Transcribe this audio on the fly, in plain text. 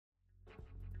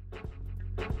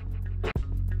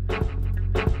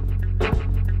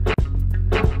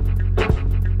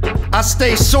I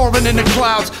stay soaring in the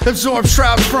clouds, absorb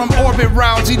shrouds from orbit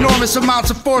rounds. Enormous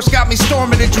amounts of force got me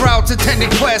storming the droughts,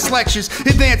 attending class lectures,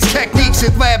 advanced techniques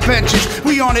at lab benches.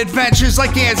 We on adventures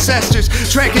like ancestors,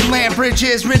 tracking land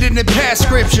bridges written in past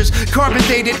scriptures, carbon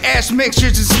dated ash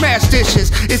mixtures and smash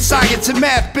dishes. It's science and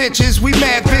math, bitches. We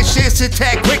mad vicious,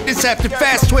 attack quickness after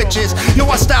fast twitches. Yo,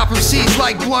 I stop MCs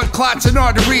like blood clots and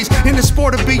arteries. In the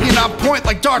sport of being on point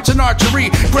like darts and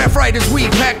archery. Graph writers, we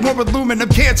pack more aluminum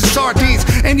cans and sardines.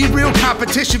 Any real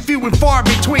competition, few and far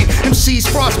between.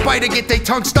 MCs frostbite and get their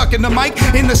tongue stuck in the mic.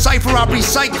 In the cypher, I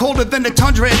recite colder than the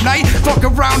tundra at night. Fuck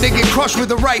around and get crushed with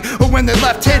the right, or when the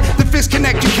left hit, the fist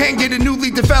connect, you can't get a newly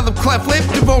developed cleft lip.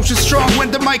 Devotion strong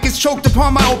when the mic is choked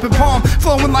upon my open palm.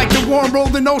 Flowing like the warm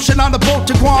rolling ocean on the boat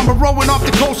to Guam, or rowing off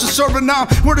the coast of Suriname.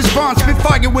 Where this bond spit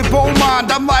fire with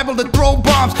Beaumont. I'm liable to throw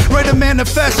bombs, write a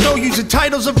manifesto using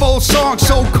titles of old songs.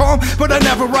 So calm, but I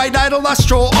never write idle, I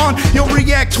stroll on. Yo,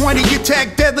 Reakt20, you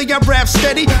tag deadly, I rap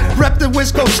steady. Rep the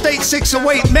Wisco State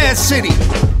 608 Mad City.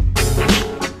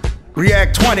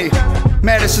 Reakt20,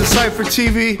 Madison Cypher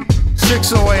TV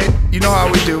 608. You know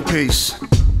how we do. Peace.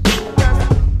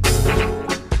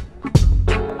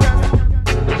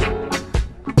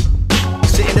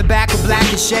 In the back of black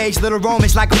and shades, little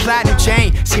Romans like a platinum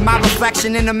chain. See my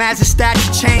reflection in them as a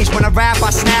statue change. When I rap, I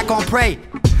snack on prey.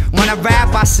 When I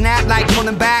rap, I snap like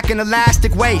pulling back an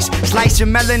elastic waist. Slice your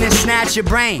melon and snatch your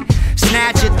brain.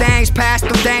 Snatch your things, pass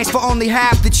them things for only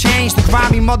half the change. The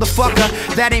grimy motherfucker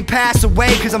that ain't passed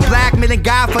away. Cause I'm blackmailing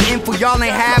God for info y'all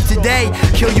ain't have today.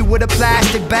 Kill you with a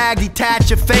plastic bag, detach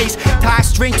your face. Tie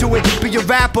string to it, be a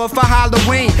rapper for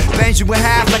Halloween. Bend you in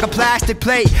half like a plastic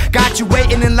plate. Got you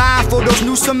waiting in line for those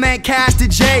new cement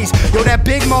casted J's. Yo, that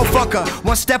big motherfucker,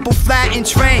 one step will flatten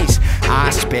trains. I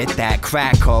spit that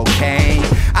crack cocaine.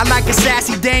 I like a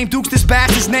sassy dame, Dukes this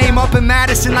bastard's name up in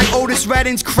Madison like Otis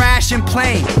Redding's crashing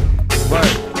plane. Word.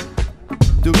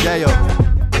 Duke Daeo.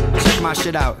 Check my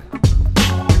shit out.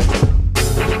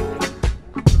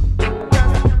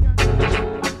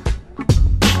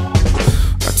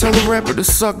 I tell a rapper to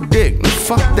suck dick. And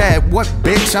fuck that, what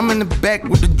bitch? I'm in the back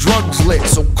with the drugs lit.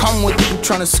 So come with it, I'm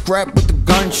tryna scrap with the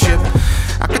gunship.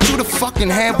 I could chew the fucking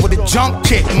head with a jump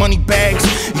kick. Money bags,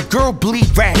 your girl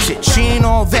bleed ratchet. She ain't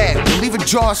all that, but leave her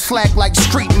jaw slack like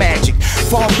street magic.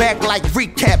 Fall back like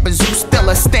recappers, you still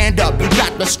a stand up. You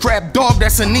got the strap dog,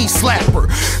 that's a knee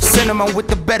slapper. Cinema with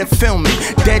the better filming.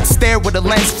 Dead stare with a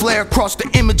lens flare across the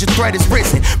image, a threat is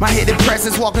risen. My hidden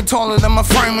presence walking taller than my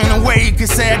frame. In a way you could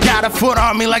say I got a foot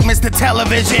on me like Mr.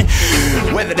 Television.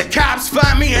 Whether the cops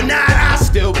find me or not, I'll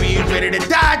still be ready to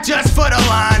die just for the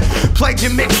line. Played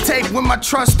your mixtape with my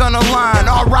trust on the line.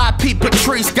 R.I.P.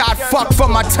 Patrice, got fucked for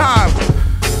my time.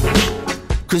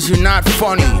 Cause you're not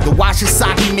funny. The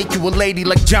Washasaki make you a lady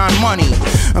like John Money.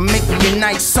 I'm making your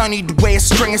night sunny. The way a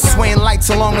string of swaying lights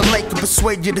along the lake will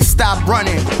persuade you to stop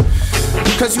running.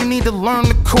 Cause you need to learn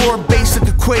the core basic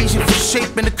equation for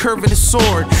shaping the curve of the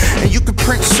sword. And you can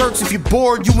print shirts if you're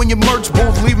bored. You and your merch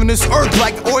both leaving this earth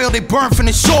like oil they burn from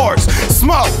the shores.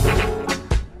 Smoke.